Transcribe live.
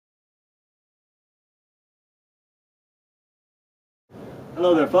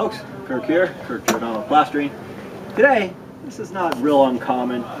Hello there folks, Kirk here, Kirk Plastering. Today, this is not real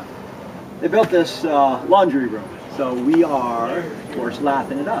uncommon. They built this laundry room, so we are, of course,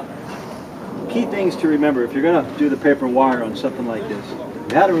 lathing it up. Key things to remember if you're going to do the paper and wire on something like this,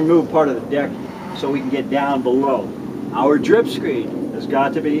 you had to remove part of the deck so we can get down below. Our drip screen has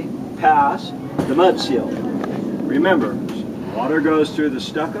got to be past the mud seal. Remember, water goes through the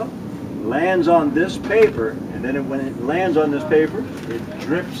stucco, lands on this paper, and then when it lands on this paper, it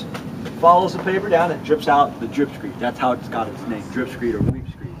drips, follows the paper down, and drips out the drip screen. That's how it's got its name, drip screen or weep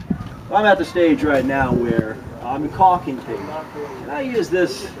screen. Well, I'm at the stage right now where I'm caulking things, and I use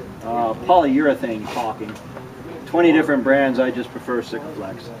this polyurethane caulking. 20 different brands, I just prefer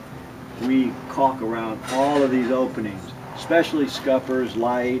Sikaflex. We caulk around all of these openings, especially scuppers,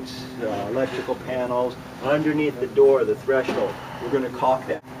 lights, electrical panels, underneath the door, the threshold. We're going to caulk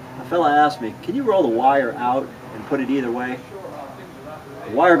that. A fella asked me, can you roll the wire out and put it either way?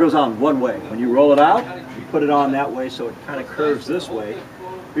 The wire goes on one way. When you roll it out, you put it on that way so it kind of curves this way,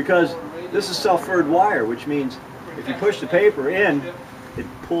 because this is self-furred wire, which means if you push the paper in, it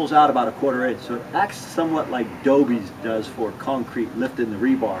pulls out about 1/4 inch. So it acts somewhat like Dobie's does for concrete, lifting the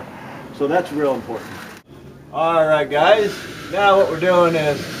rebar. So that's real important. Alright guys, now what we're doing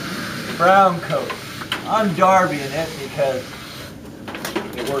is brown coat. I'm Darbying it because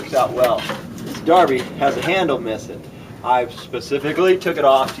it works out well. This Darby has a handle missing. I specifically took it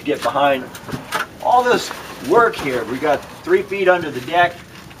off to get behind all this work here. We got 3 feet under the deck.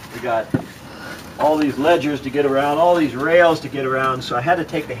 We got all these ledgers to get around, all these rails to get around, so I had to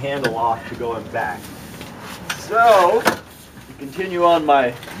take the handle off to go in back. So, to continue on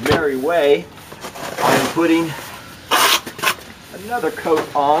my merry way, I'm putting another coat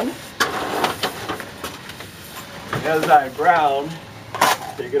on. As I brown,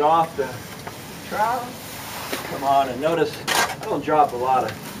 take it off the trowel, come on, and notice I don't drop a lot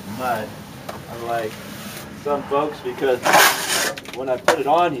of mud, unlike some folks, because when I put it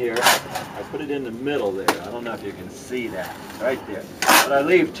on here, I put it in the middle there. I don't know if you can see that, right there. But I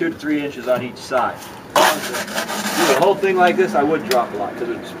leave 2 to 3 inches on each side. Do the whole thing like this, I would drop a lot because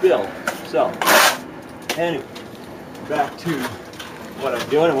it would spill. So, anyway, back to what I'm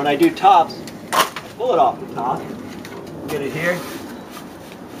doing. And when I do tops, pull it off the top, get it here,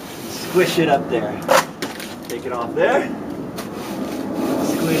 squish it up there. Take it off there,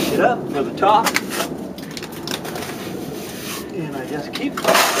 squish it up for the top, and I just keep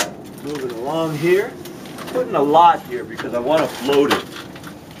moving along here. Putting a lot here because I want to float it.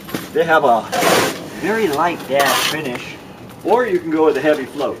 They have a very light dash finish, or you can go with a heavy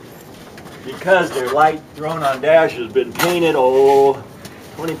float. Because their light thrown on dash has been painted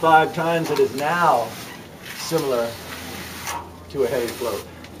 25 times, it is now similar to a heavy float.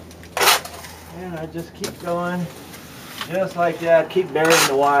 And I just keep going, just like that. Keep burying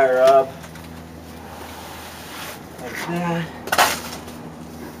the wire up, like that.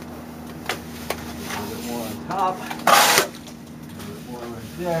 A little bit more on top, a little bit more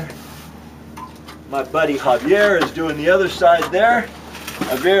right there. My buddy Javier is doing the other side there.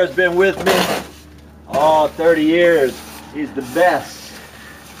 Javier has been with me 30 years. He's the best.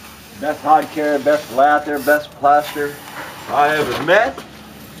 Best hod carrier, best lather, best plaster I ever met.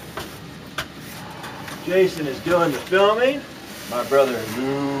 Jason is doing the filming. My brother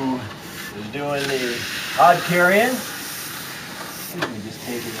Lou is doing the hod carrying. Let me just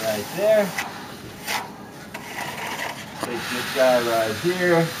take it right there. Take this guy right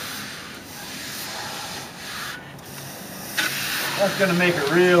here. That's going to make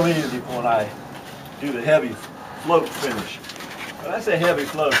it real easy when I do the heavy float finish. When I say heavy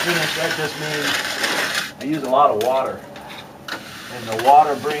float finish, that just means I use a lot of water. And the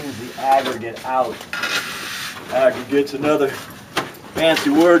water brings the aggregate out. Aggregate's another fancy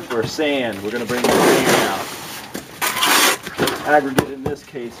word for sand. We're going to bring the sand out. Aggregate in this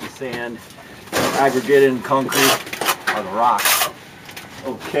case is sand. Aggregate in concrete are the rocks.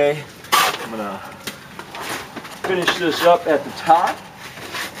 Okay, I'm going to finish this up at the top.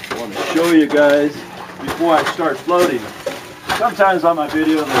 I want to show you guys before I start floating. Sometimes on my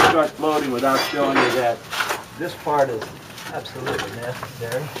videos I start floating without showing you that this part is absolutely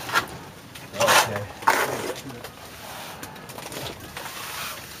necessary. Okay.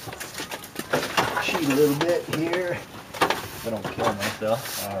 Cheat a little bit here. I don't kill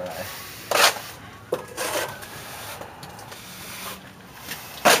myself. All right.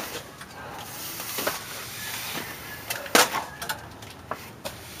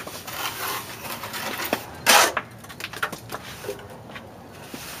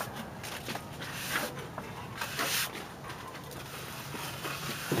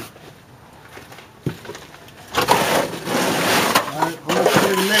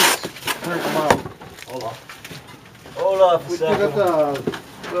 off a second.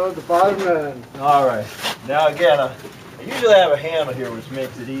 The bottom end. All right. Now again, I usually have a handle here, which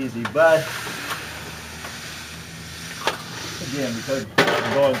makes it easy, but again, because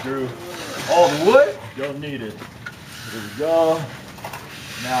I'm going through all the wood, don't need it. Here we go.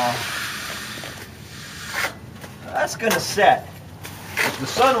 Now, that's going to set. If the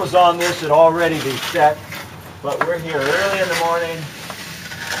sun was on this, it'd already be set, but we're here early in the morning,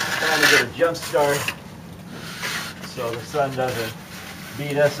 trying to get a jump start so the sun doesn't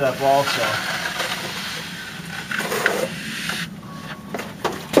beat us up also.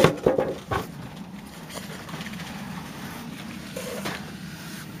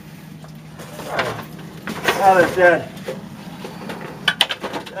 Now that that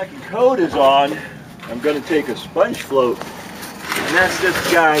second coat is on, I'm going to take a sponge float, and that's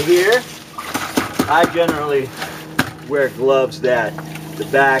this guy here. I generally wear gloves that the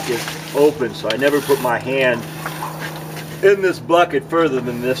back is open, so I never put my hand in this bucket further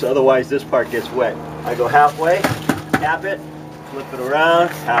than this, otherwise this part gets wet. I go halfway, tap it, flip it around,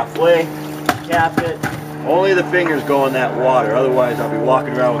 halfway, tap it. Only the fingers go in that water, otherwise I'll be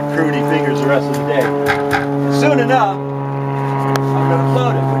walking around with pruny fingers the rest of the day. Soon enough, I'm going to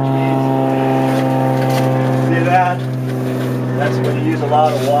float it, which means, see that? That's going to use a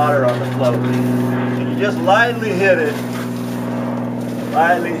lot of water on the float. And you just lightly hit it,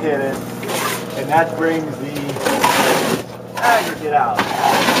 and that brings the aggregate out.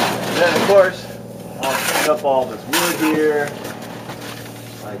 And then of course, I'll clean up all this wood here,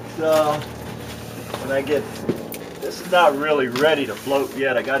 like so. When I get, this is not really ready to float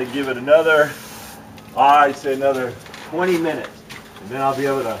yet. I got to give it another, I'd say another 20 minutes. And then I'll be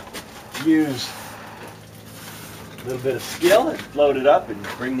able to use a little bit of skill and float it up and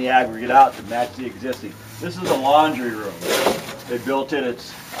bring the aggregate out to match the existing. This is a laundry room. They built it,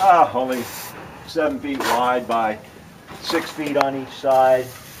 it's only 7 feet wide by 6 feet on each side.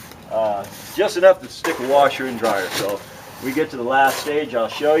 Just enough to stick a washer and dryer. So we get to the last stage, I'll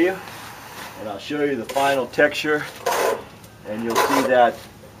show you. And I'll show you the final texture. And you'll see that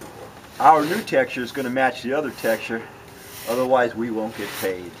our new texture is going to match the other texture. Otherwise we won't get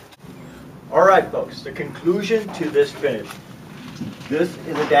paid. Alright folks, the conclusion to this finish. This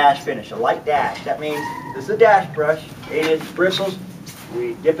is a dash finish, a light dash. That means this is a dash brush, 8-inch bristles.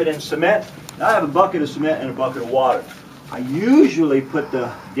 We dip it in cement. Now I have a bucket of cement and a bucket of water. I usually put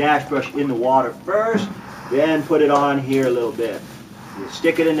the dash brush in the water first, then put it on here a little bit. You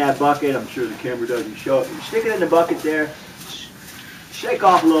stick it in that bucket. I'm sure the camera doesn't show it. You stick it in the bucket there, shake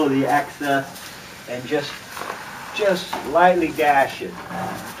off a little of the excess, and just lightly dash it.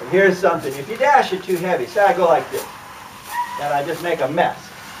 And here's something. If you dash it too heavy, say I go like this, then I just make a mess.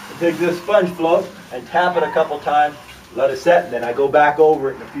 I take this sponge float and tap it a couple times, let it set, and then I go back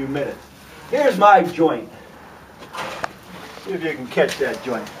over it in a few minutes. Here's my joint. See if you can catch that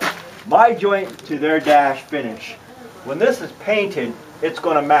joint. My joint to their dash finish. When this is painted, it's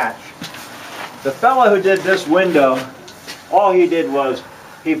going to match. The fellow who did this window, all he did was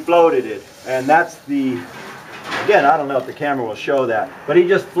he floated it. And that's the, again, I don't know if the camera will show that, but he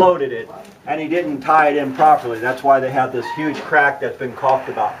just floated it and he didn't tie it in properly. That's why they have this huge crack that's been caulked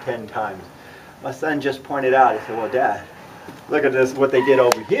about 10 times. My son just pointed out, he said, well, Dad, look at this, what they did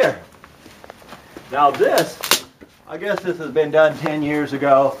over here. Now this, I guess this has been done 10 years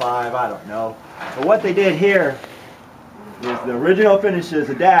ago, 5, I don't know. But what they did here is the original finish is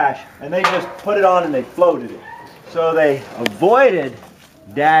a dash, and they just put it on and they floated it. So they avoided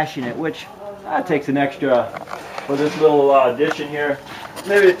dashing it, which takes an extra, for this little addition here,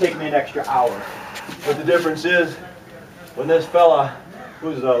 maybe it'd take me an extra hour. But the difference is, when this fella,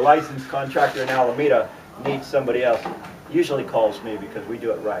 who's a licensed contractor in Alameda, needs somebody else, usually calls me because we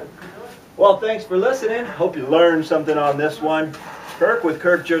do it right. Well, thanks for listening. Hope you learned something on this one. Kirk with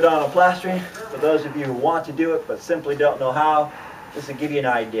Kirk Plastering. For those of you who want to do it but simply don't know how, this will give you an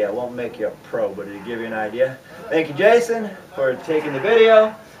idea. It won't make you a pro, but it'll give you an idea. Thank you, Jason, for taking the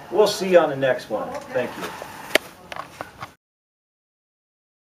video. We'll see you on the next one. Thank you.